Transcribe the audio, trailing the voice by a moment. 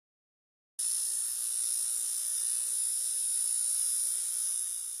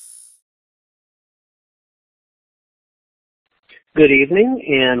Good evening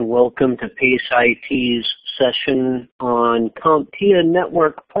and welcome to PaceIT's session on CompTIA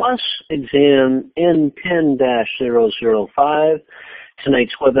Network Plus exam N10-005.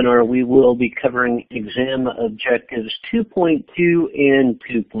 Tonight's webinar we will be covering exam objectives 2.2 and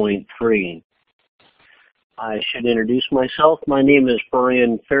 2.3. I should introduce myself. My name is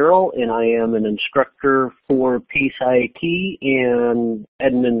Brian Ferrill and I am an instructor for PaceIT and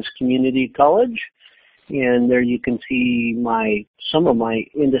Edmonds Community College. And there you can see some of my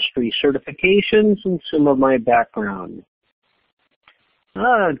industry certifications and some of my background.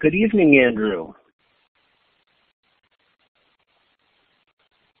 Good evening, Andrew.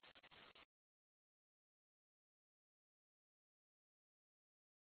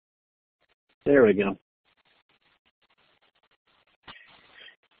 There we go.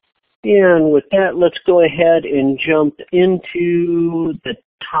 And with that, let's go ahead and jump into the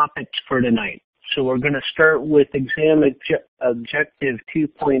topics for tonight. So we're going to start with exam objective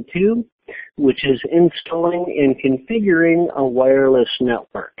 2.2, which is installing and configuring a wireless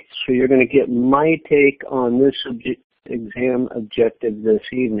network. So you're going to get my take on this exam objective this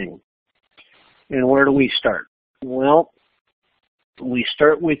evening. And where do we start? Well, we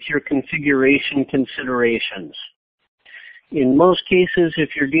start with your configuration considerations. In most cases,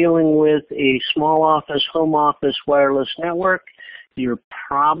 if you're dealing with a small office, home office wireless network, you're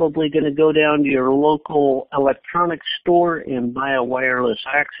probably going to go down to your local electronics store and buy a wireless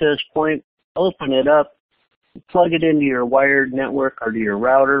access point, open it up, plug it into your wired network or to your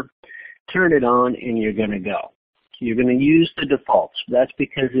router, turn it on, and you're going to go. You're going to use the defaults. That's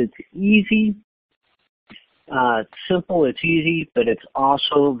because it's easy, it's simple, it's easy, but it's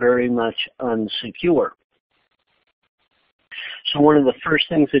also very much unsecure. So one of the first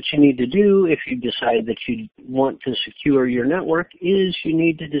things that you need to do if you decide that you want to secure your network is you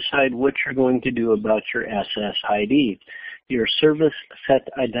need to decide what you're going to do about your SSID, your service set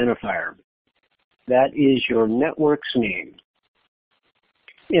identifier. That is your network's name.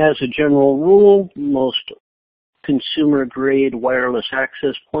 As a general rule, most consumer-grade wireless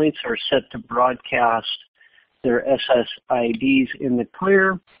access points are set to broadcast their SSIDs in the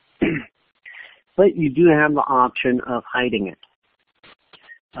clear, but you do have the option of hiding it.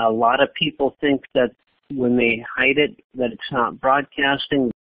 A lot of people think that when they hide it, that it's not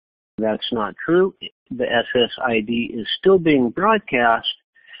broadcasting. That's not true. The SSID is still being broadcast.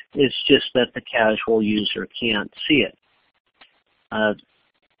 It's just that the casual user can't see it.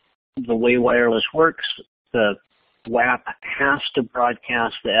 The way wireless works, the WAP has to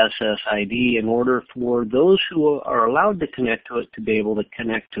broadcast the SSID in order for those who are allowed to connect to it to be able to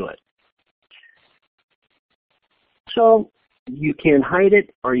connect to it. So you can hide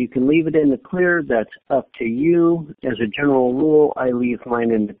it or you can leave it in the clear. That's up to you. As a general rule, I leave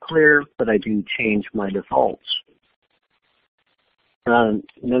mine in the clear, but I do change my defaults.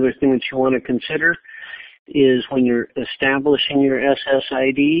 Another thing that you want to consider is when you're establishing your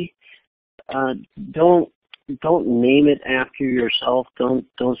SSID, don't name it after yourself. Don't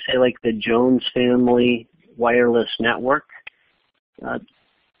say like the Jones family wireless network.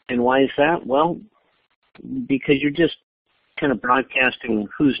 And why is that? Well, because you're just kind of broadcasting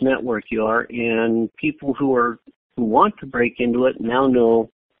whose network you are, and people who want to break into it now know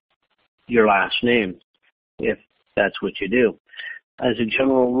your last name, if that's what you do. As a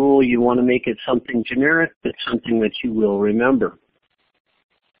general rule, you want to make it something generic, but something that you will remember.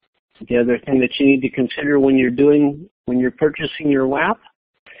 The other thing that you need to consider when you're purchasing your WAP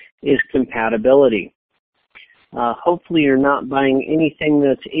is compatibility. Hopefully you're not buying anything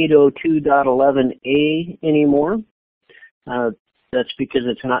that's 802.11a anymore. That's because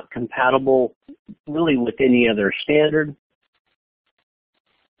it's not compatible really with any other standard,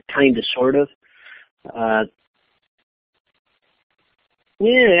 kind of, sort of. Actually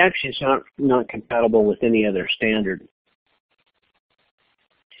it's not compatible with any other standard.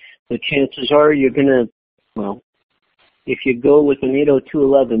 The chances are you're going to, well, if you go with an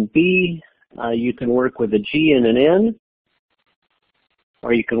 802.11b, you can work with a G and an N,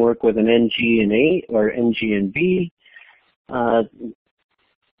 or you can work with an NG and A or NG and B.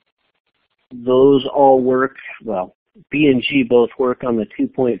 Those all work, well, B and G both work on the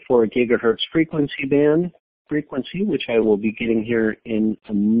 2.4 gigahertz frequency, which I will be getting here in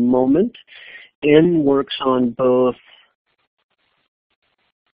a moment. N works on both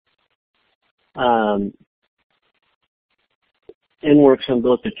the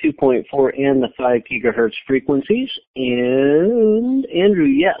 2.4 and the 5 gigahertz frequencies. And Andrew,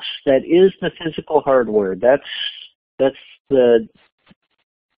 yes, that is the physical hardware. That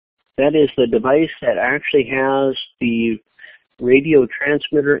is the device that actually has the radio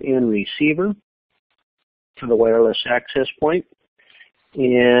transmitter and receiver for the wireless access point.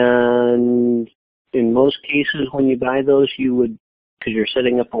 And in most cases when you buy those, you would, because you're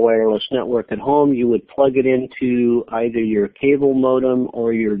setting up a wireless network at home, you would plug it into either your cable modem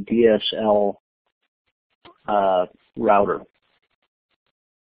or your DSL router.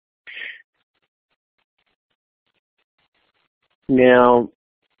 Now,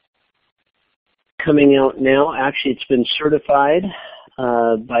 coming out now, actually it's been certified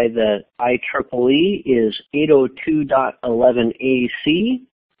by the IEEE, is 802.11ac,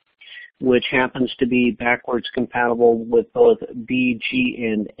 which happens to be backwards compatible with both B, G,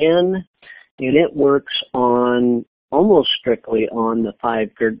 and N, and it works on almost strictly on the 5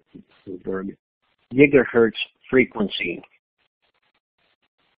 gigahertz frequency.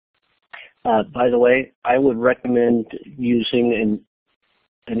 By the way, I would recommend using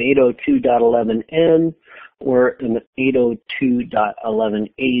an 802.11n or an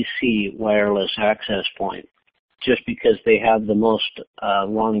 802.11ac wireless access point, just because they have the most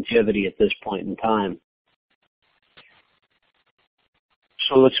longevity at this point in time.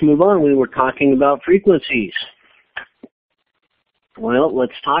 So let's move on. We were talking about frequencies. Well,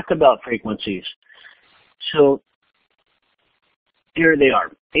 let's talk about frequencies. So here they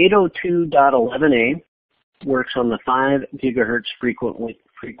are. 802.11a works on the 5 gigahertz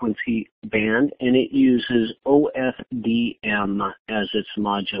frequency band, and it uses OFDM as its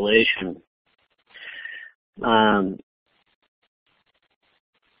modulation.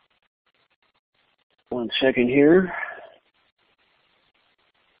 One second here.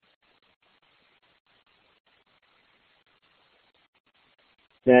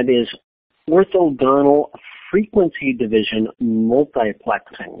 That is orthogonal frequency division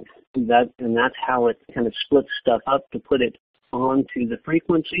multiplexing. And that's how it kind of splits stuff up to put it onto the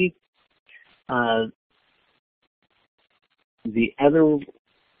frequency. The other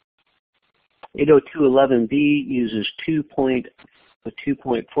 802.11b uses 2.4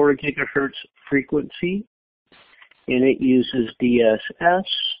 gigahertz frequency, and it uses DSS,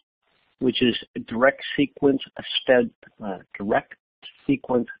 which is direct sequence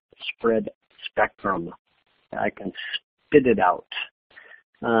spread spectrum. I can spit it out.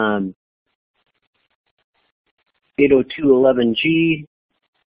 802.11g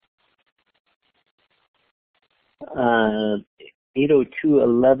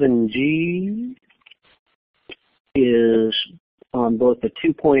 802.11g is on both the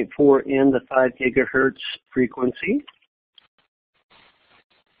 2.4 and the 5 gigahertz frequency.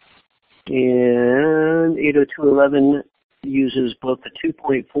 And 802.11 uses both the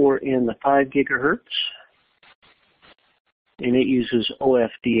 2.4 and the 5 gigahertz. And it uses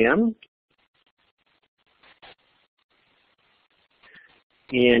OFDM.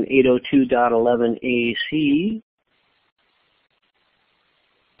 And 802.11ac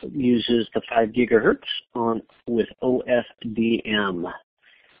uses the 5 gigahertz on with OFDM.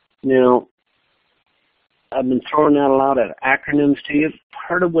 Now, I've been throwing out a lot of acronyms to you.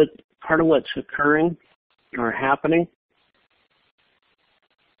 Part of what's occurring or happening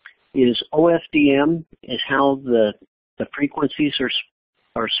is OFDM is how the frequencies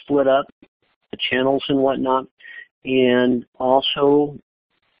are split up, the channels and whatnot, and also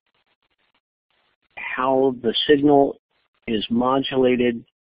how the signal is modulated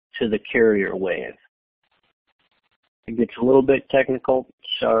to the carrier wave. It gets a little bit technical,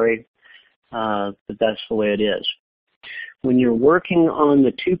 sorry, but that's the way it is. When you're working on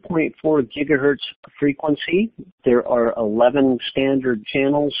the 2.4 gigahertz frequency, there are 11 standard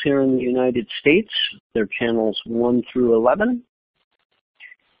channels here in the United States. They're channels 1 through 11.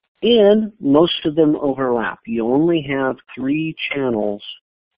 And most of them overlap. You only have 3 channels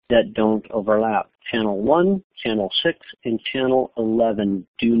that don't overlap. Channel 1, Channel 6, and Channel 11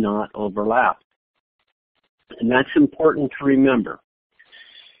 do not overlap. And that's important to remember.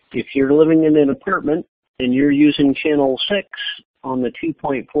 If you're living in an apartment and you're using Channel 6 on the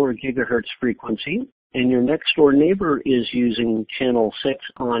 2.4 gigahertz frequency, and your next door neighbor is using Channel 6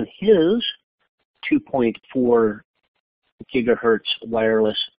 on his 2.4 gigahertz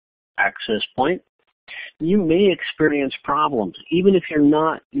wireless access point, you may experience problems. Even if you're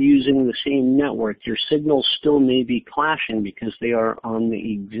not using the same network, your signals still may be clashing because they are on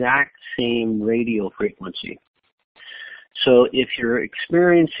the exact same radio frequency. So if you're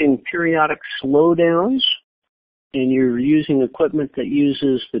experiencing periodic slowdowns and you're using equipment that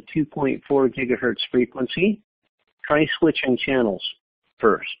uses the 2.4 gigahertz frequency, try switching channels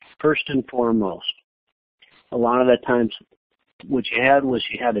first and foremost. A lot of the times what you had was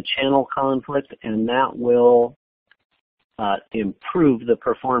you had a channel conflict, and that will improve the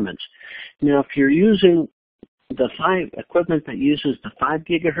performance. Now, if you're using the equipment that uses the 5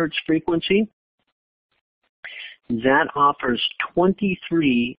 gigahertz frequency, that offers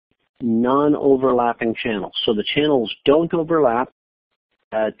 23 non-overlapping channels. So the channels don't overlap.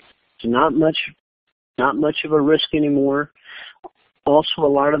 It's not much of a risk anymore. Also, a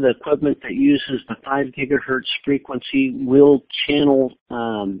lot of the equipment that uses the 5 gigahertz frequency will channel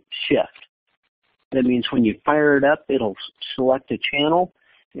shift. That means when you fire it up, it'll select a channel,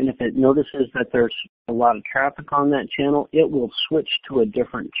 and if it notices that there's a lot of traffic on that channel, it will switch to a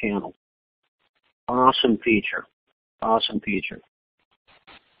different channel. Awesome feature. Awesome feature.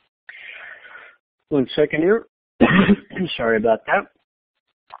 1 second here. Sorry about that.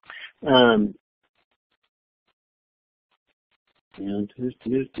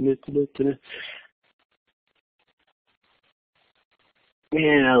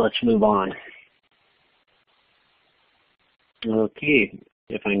 Yeah, let's move on. Okay,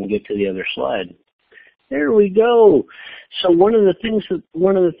 if I can get to the other slide. There we go. So one of the things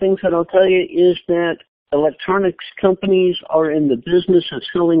that I'll tell you is that electronics companies are in the business of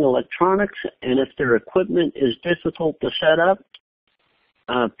selling electronics, and if their equipment is difficult to set up,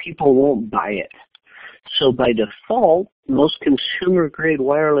 people won't buy it. So by default, most consumer-grade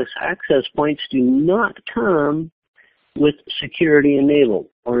wireless access points do not come with security enabled,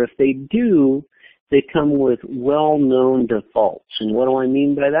 or if they do, they come with well-known defaults. And what do I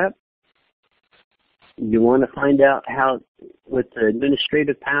mean by that? You want to find out what the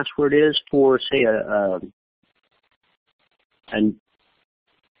administrative password is for, say, a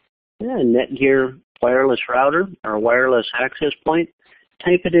Netgear wireless router or wireless access point.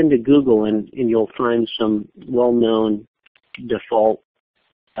 Type it into Google and you'll find some well-known default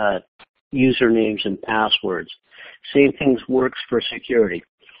usernames and passwords. Same thing works for security.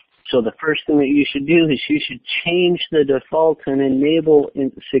 So the first thing that you should do is you should change the default and enable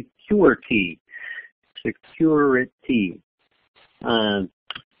security.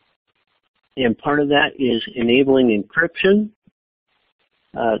 And part of that is enabling encryption.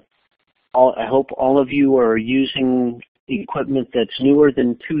 I hope all of you are using equipment that's newer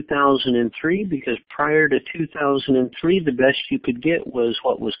than 2003, because prior to 2003, the best you could get was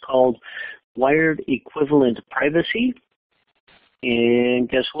what was called wired equivalent privacy. And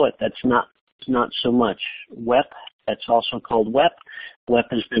guess what? That's not so much. WEP, that's also called WEP.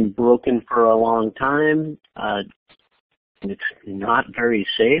 WEP has been broken for a long time. It's not very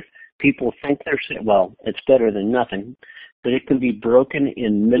safe. People think they're safe. Well, it's better than nothing, but it can be broken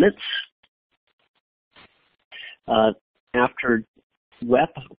in minutes. After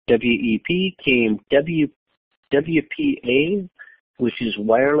WEP, W-E-P, came WPA, which is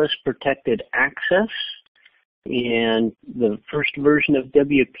Wireless Protected Access. And the first version of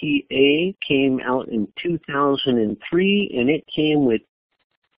WPA came out in 2003, and it came with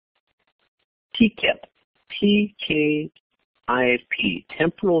TKIP, T-K-I-P,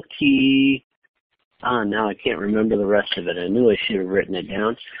 Temporal Key. Now I can't remember the rest of it. I knew I should have written it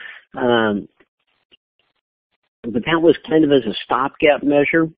down. But that was kind of as a stopgap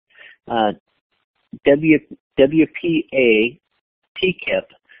measure. WPA, TKIP,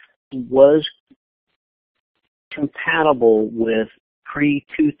 was compatible with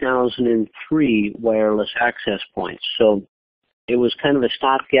pre-2003 wireless access points. So it was kind of a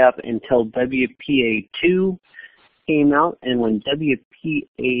stopgap until WPA2 came out, and when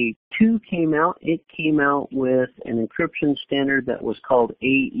WPA2 came out, it came out with an encryption standard that was called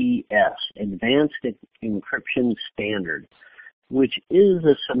AES, Advanced Encryption Standard, which is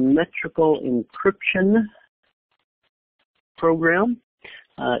a symmetrical encryption program.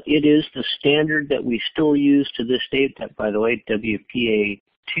 It is the standard that we still use to this day. That, by the way,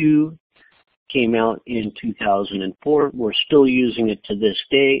 WPA2 came out in 2004. We're still using it to this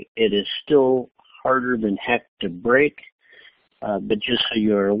day. It is still harder than heck to break, but just so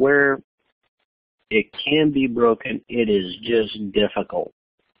you're aware, it can be broken. It is just difficult.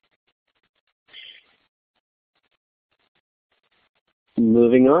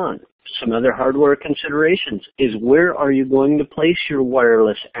 Moving on. Some other hardware considerations is, where are you going to place your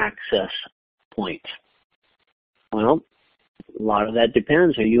wireless access point? Well, a lot of that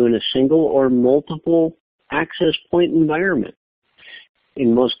depends. Are you in a single or multiple access point environment?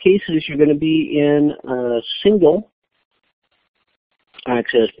 In most cases, you're going to be in a single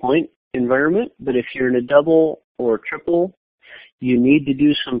access point environment, but if you're in a double or triple, you need to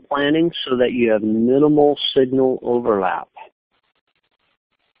do some planning so that you have minimal signal overlap.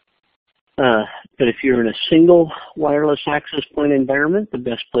 But if you're in a single wireless access point environment, the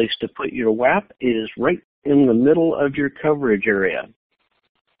best place to put your WAP is right in the middle of your coverage area.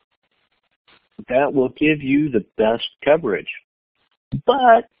 That will give you the best coverage.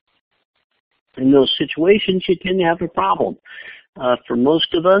 But in those situations, you tend to have a problem. For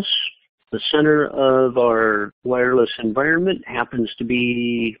most of us, The center of our wireless environment happens to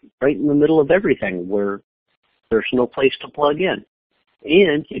be right in the middle of everything, where there's no place to plug in,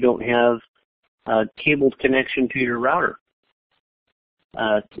 and you don't have a cabled connection to your router.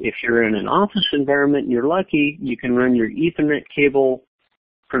 If you're in an office environment and you're lucky, you can run your Ethernet cable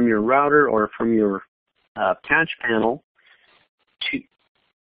from your router or from your patch panel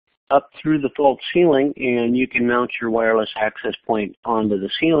up through the false ceiling, and you can mount your wireless access point onto the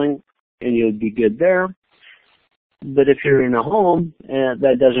ceiling, and you'll be good there. But if you're in a home,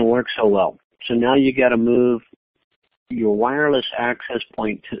 that doesn't work so well. So now you got to move your wireless access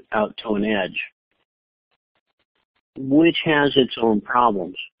point out to an edge, which has its own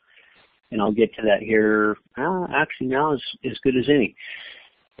problems. And I'll get to that here. Actually, now is as good as any.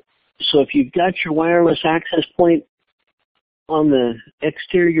 So if you've got your wireless access point on the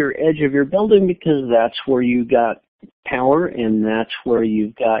exterior edge of your building, because that's where you got power and that's where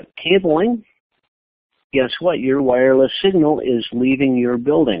you've got cabling, guess what? Your wireless signal is leaving your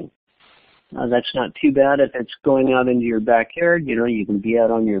building. That's not too bad if it's going out into your backyard. You know, you can be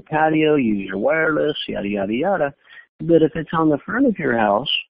out on your patio, use your wireless, yada, yada, yada. But if it's on the front of your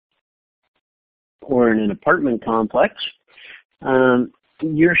house or in an apartment complex,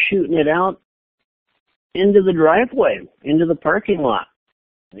 you're shooting it out into the driveway, into the parking lot.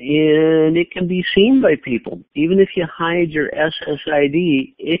 And it can be seen by people. Even if you hide your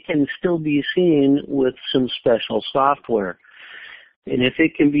SSID, it can still be seen with some special software. And if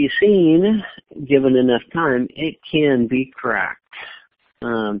it can be seen, given enough time, it can be cracked.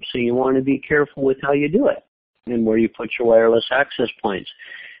 So you want to be careful with how you do it and where you put your wireless access points.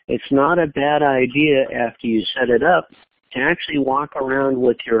 It's not a bad idea after you set it up to actually walk around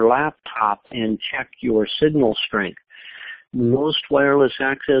with your laptop and check your signal strength. Most wireless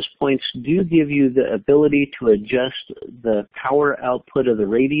access points do give you the ability to adjust the power output of the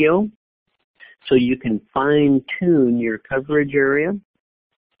radio, so you can fine-tune your coverage area.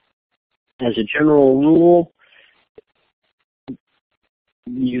 As a general rule,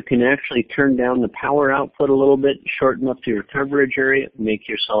 you can actually turn down the power output a little bit, shorten up your coverage area, make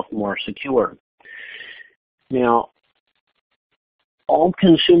yourself more secure. Now, all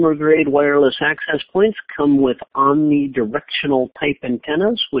consumer-grade wireless access points come with omnidirectional type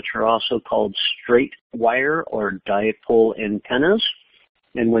antennas, which are also called straight wire or dipole antennas.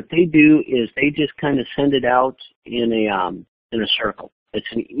 And what they do is they just kind of send it out in a circle. It's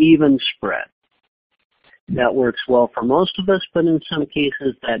an even spread. That works well for most of us, but in some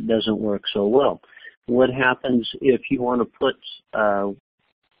cases that doesn't work so well. What happens if you want to put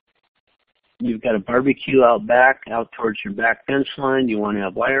you've got a barbecue out back, out towards your back fence line. You want to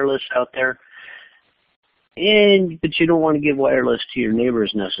have wireless out there, but you don't want to give wireless to your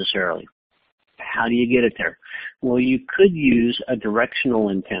neighbors necessarily. How do you get it there? Well, you could use a directional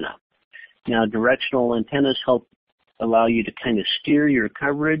antenna. Now, directional antennas allow you to kind of steer your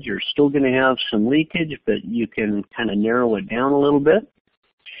coverage. You're still going to have some leakage, but you can kind of narrow it down a little bit.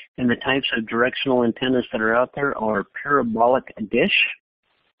 And the types of directional antennas that are out there are parabolic dish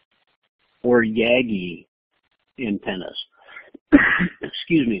or Yagi antennas.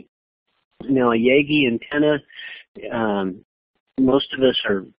 Excuse me. Now, a Yagi antenna, most of us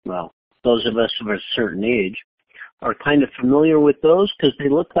are, well, those of us of a certain age are kind of familiar with those because they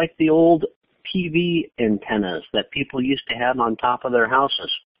look like the old TV antennas that people used to have on top of their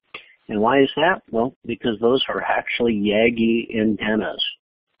houses. And why is that? Well, because those are actually Yagi antennas.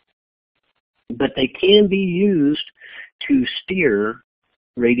 But they can be used to steer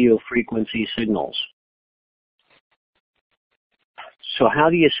radio frequency signals. So how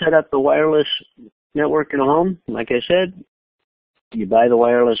do you set up the wireless network in a home? Like I said, you buy the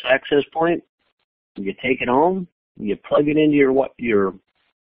wireless access point, you take it home, you plug it into your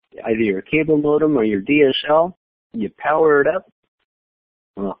either your cable modem or your DSL, you power it up.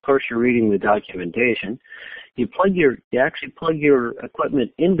 Well, of course, you're reading the documentation. You actually plug your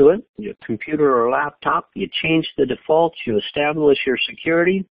equipment into it, your computer or laptop. You change the defaults. You establish your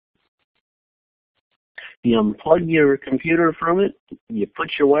security. You unplug your computer from it. You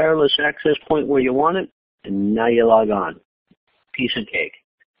put your wireless access point where you want it, and now you log on. Piece of cake.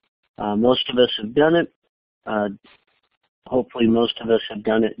 Most of us have done it. Hopefully, most of us have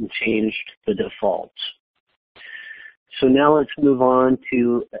done it and changed the defaults. So now let's move on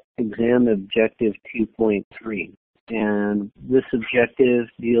to exam objective 2.3. And this objective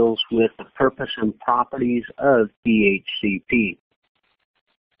deals with the purpose and properties of DHCP.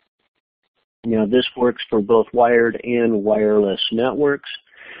 Now this works for both wired and wireless networks.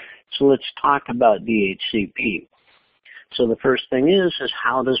 So let's talk about DHCP. So the first thing is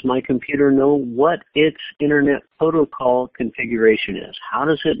how does my computer know what its Internet Protocol configuration is? How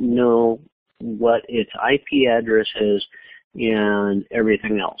does it know what its IP address is and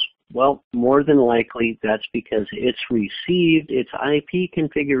everything else? Well, more than likely that's because it's received its IP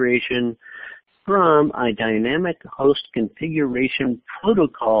configuration from a dynamic host configuration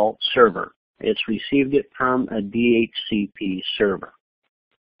protocol server. It's received it from a DHCP server.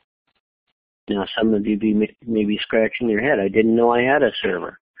 Now, some of you may be scratching your head. I didn't know I had a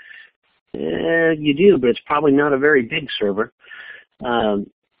server. You do, but it's probably not a very big server.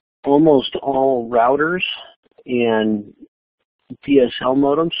 Almost all routers and DSL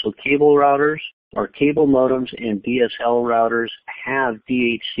modems, so cable routers or cable modems and DSL routers have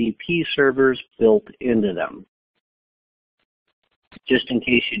DHCP servers built into them, just in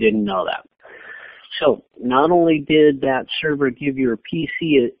case you didn't know that. So not only did that server give your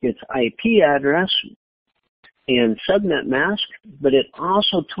PC its IP address and subnet mask, but it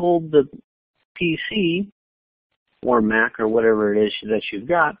also told the PC or Mac or whatever it is that you've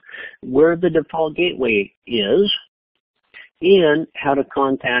got where the default gateway is and how to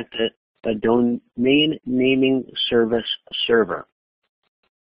contact a domain naming service server.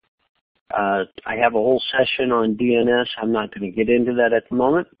 I have a whole session on DNS. I'm not going to get into that at the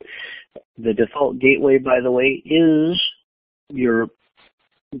moment. The default gateway, by the way, is your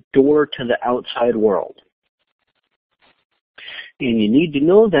door to the outside world. And you need to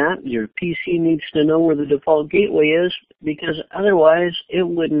know that. Your PC needs to know where the default gateway is, because otherwise it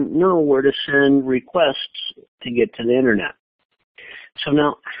wouldn't know where to send requests to get to the internet. So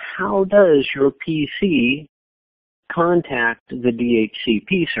now, how does your PC contact the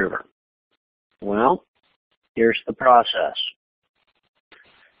DHCP server? Well, here's the process.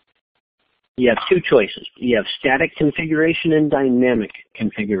 You have two choices. You have static configuration and dynamic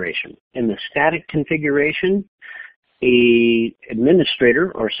configuration. In the static configuration, an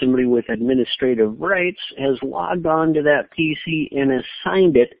administrator or somebody with administrative rights has logged on to that PC and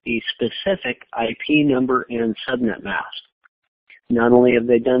assigned it a specific IP number and subnet mask. Not only have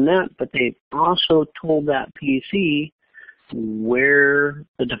they done that, but they've also told that PC where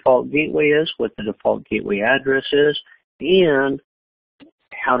the default gateway is, what the default gateway address is, and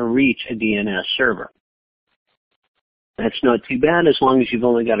how to reach a DNS server. That's not too bad as long as you've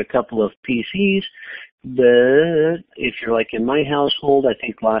only got a couple of PCs. But if you're like in my household, I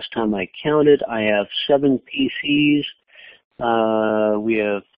think last time I counted, I have 7 PCs. We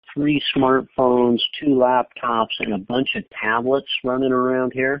have 3 smartphones, 2 laptops, and a bunch of tablets running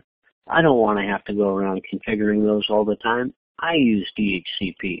around here. I don't want to have to go around configuring those all the time. I use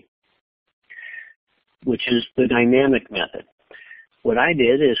DHCP, which is the dynamic method. What I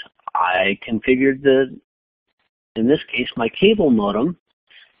did is I configured in this case, my cable modem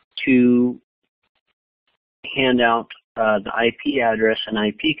to hand out the IP address and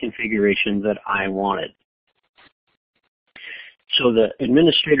IP configuration that I wanted. So the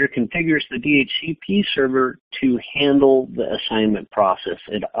administrator configures the DHCP server to handle the assignment process.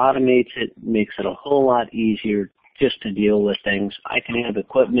 It automates it, makes it a whole lot easier just to deal with things. I can have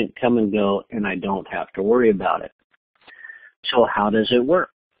equipment come and go, and I don't have to worry about it. So how does it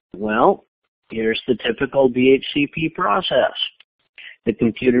work? Well, here's the typical DHCP process. The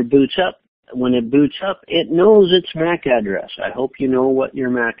computer boots up. When it boots up, it knows its MAC address. I hope you know what your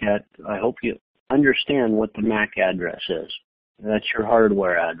I hope you understand what the MAC address is. That's your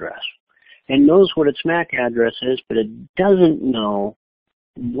hardware address. It knows what its MAC address is, but it doesn't know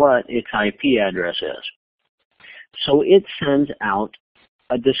what its IP address is. So it sends out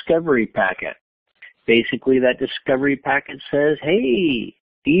a discovery packet. Basically, that discovery packet says, hey,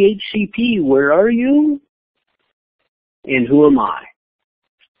 DHCP, where are you? And who am I?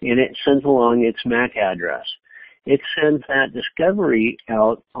 And it sends along its MAC address. It sends that discovery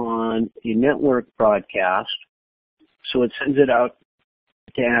out on a network broadcast. So it sends it out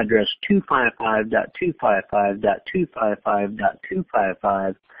to address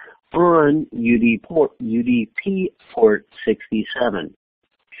 255.255.255.255 on UDP port 67.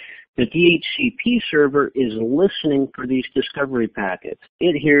 The DHCP server is listening for these discovery packets.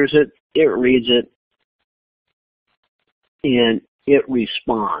 It hears it, it reads it, and it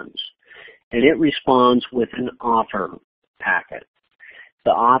responds. And it responds with an offer packet.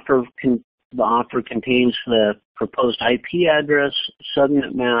 The offer contains the proposed IP address,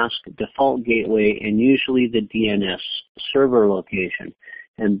 subnet mask, default gateway, and usually the DNS server location.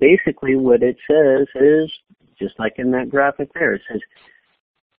 And basically what it says is, just like in that graphic there, it says,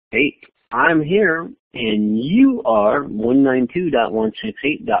 hey, I'm here, and you are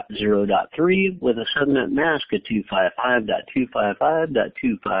 192.168.0.3 with a subnet mask of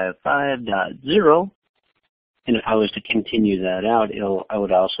 255.255.255.0. And if I was to continue that out, I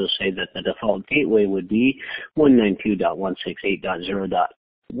would also say that the default gateway would be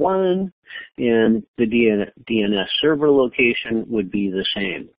 192.168.0.1, and the DNS server location would be the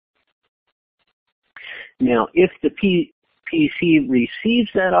same. Now, if the PC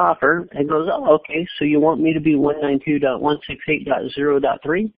receives that offer and goes, oh, okay, so you want me to be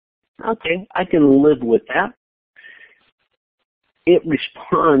 192.168.0.3? Okay, I can live with that. It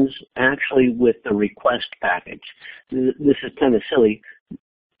responds actually with the request package. This is kind of silly,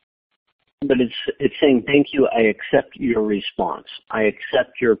 but it's saying, thank you, I accept your response. I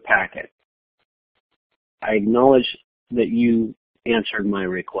accept your packet. I acknowledge that you answered my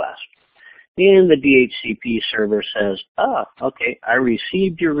request. And the DHCP server says, oh, okay, I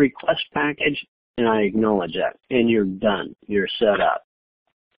received your request package and I acknowledge that. And you're done. You're set up.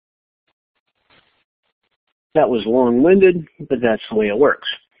 That was long-winded, but that's the way it works.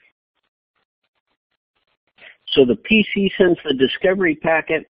 So the PC sends the discovery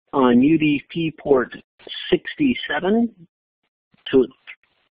packet on UDP port 67 to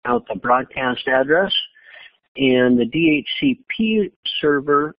out the broadcast address, and the DHCP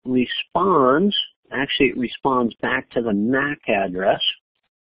server responds, actually it responds back to the MAC address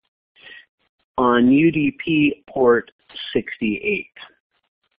on UDP port 68,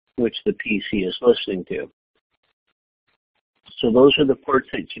 which the PC is listening to. So those are the ports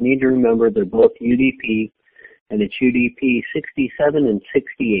that you need to remember. They're both UDP, and it's UDP 67 and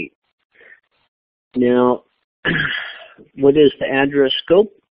 68. Now, what is the address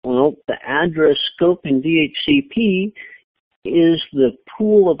scope? Well, the address scope in DHCP is the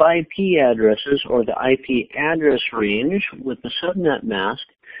pool of IP addresses, or the IP address range with the subnet mask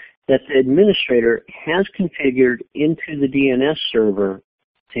that the administrator has configured into the DNS server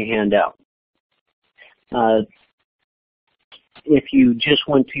to hand out. If you just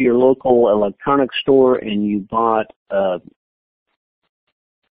went to your local electronics store and you bought,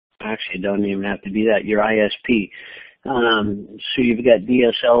 actually it doesn't even have to be that, your ISP. So you've got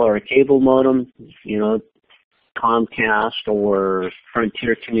DSL or a cable modem, you know, Comcast or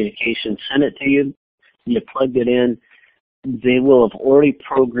Frontier Communications sent it to you, you plugged it in, they will have already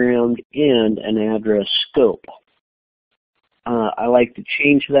programmed in an address scope. I like to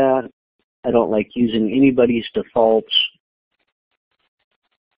change that. I don't like using anybody's defaults.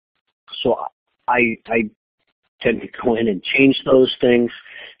 So I tend to go in and change those things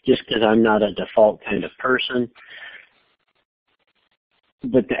just because I'm not a default kind of person.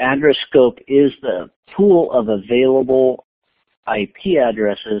 But the address scope is the pool of available IP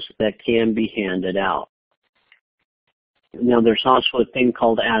addresses that can be handed out. Now there's also a thing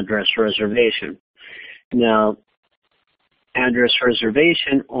called address reservation. Now, address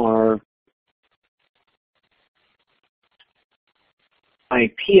reservation are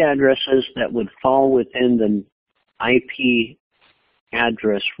IP addresses that would fall within the IP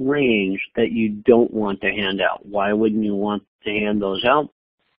address range that you don't want to hand out. Why wouldn't you want to hand those out?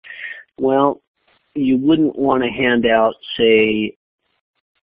 Well, you wouldn't want to hand out, say,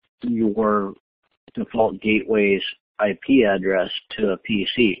 your default gateway's IP address to a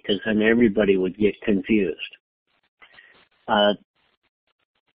PC, because then everybody would get confused.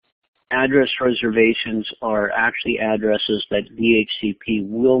 Address reservations are actually addresses that DHCP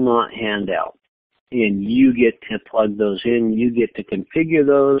will not hand out. And you get to plug those in, you get to configure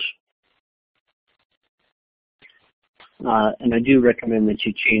those. And I do recommend that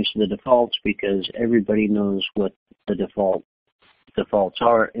you change the defaults because everybody knows what the defaults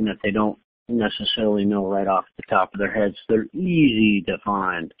are, and if they don't necessarily know right off the top of their heads, they're easy to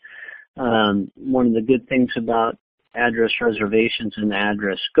find. One of the good things about address reservations and the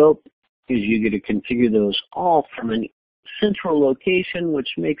address scope is you get to configure those all from a central location,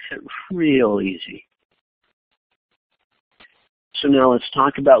 which makes it real easy. So now let's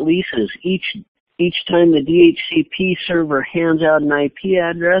talk about leases. Each time the DHCP server hands out an IP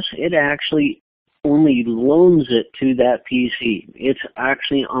address, it actually only loans it to that PC. It's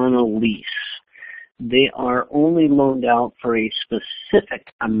actually on a lease. They are only loaned out for a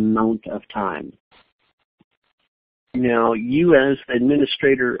specific amount of time. Now, you as the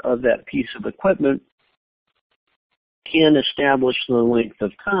administrator of that piece of equipment can establish the length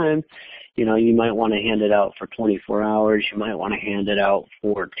of time. You know, you might want to hand it out for 24 hours. You might want to hand it out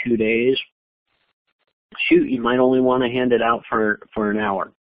for 2 days. Shoot, you might only want to hand it out for an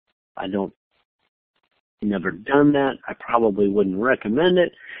hour. Never done that. I probably wouldn't recommend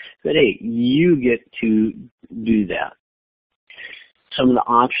it. But hey, you get to do that. Some of the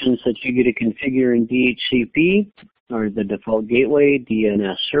options that you get to configure in DHCP are the default gateway,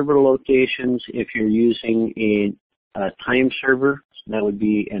 DNS server locations. If you're using a time server, that would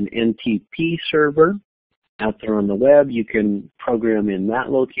be an NTP server. out there on the web. You can program in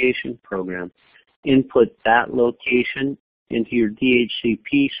that location, input that location into your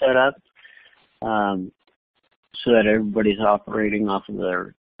DHCP setup so that everybody's operating off of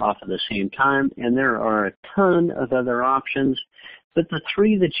the same time. And there are a ton of other options, but the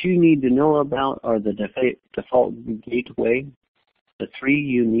three that you need to know about are the default gateway. The three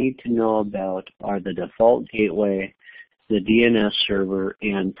you need to know about are the default gateway, the DNS server,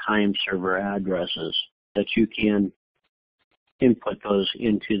 and time server addresses that you can input those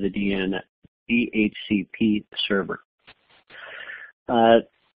into the DHCP server. Boy,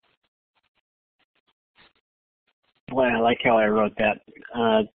 I like how I wrote that.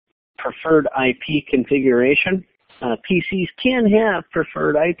 Preferred IP configuration. PCs can have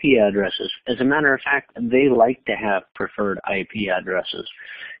preferred IP addresses. As a matter of fact, they like to have preferred IP addresses.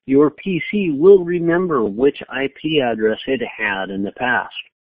 Your PC will remember which IP address it had in the past.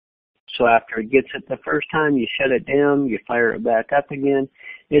 So after it gets it the first time, you shut it down, you fire it back up again,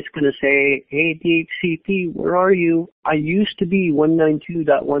 it's going to say, hey, DHCP, where are you? I used to be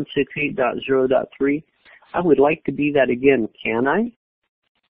 192.168.0.3. I would like to be that again. Can I?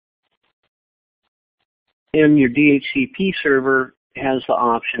 And your DHCP server has the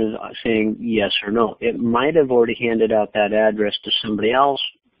option of saying yes or no. It might have already handed out that address to somebody else.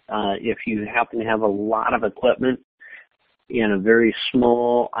 If you happen to have a lot of equipment in a very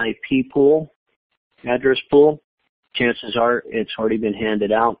small IP pool, address pool, chances are it's already been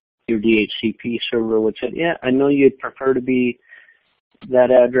handed out. Your DHCP server would say, yeah, I know you'd prefer to be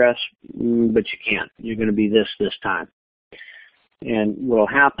that address, but you can't. You're going to be this time. And what will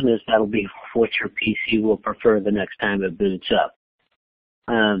happen is that'll be what your PC will prefer the next time it boots up.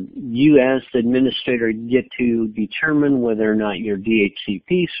 You as the administrator get to determine whether or not your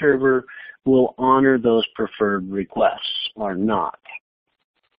DHCP server will honor those preferred requests or not.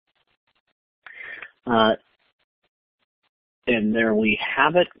 And there we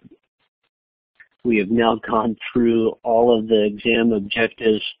have it. We have now gone through all of the exam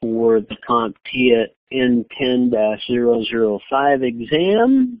objectives for the CompTIA N10-005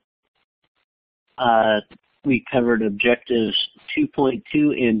 exam. We covered objectives 2.2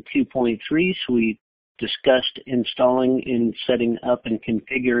 and 2.3, so we discussed installing and setting up and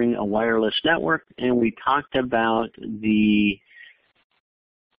configuring a wireless network, and we talked about the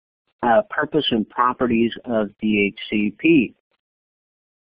purpose and properties of DHCP.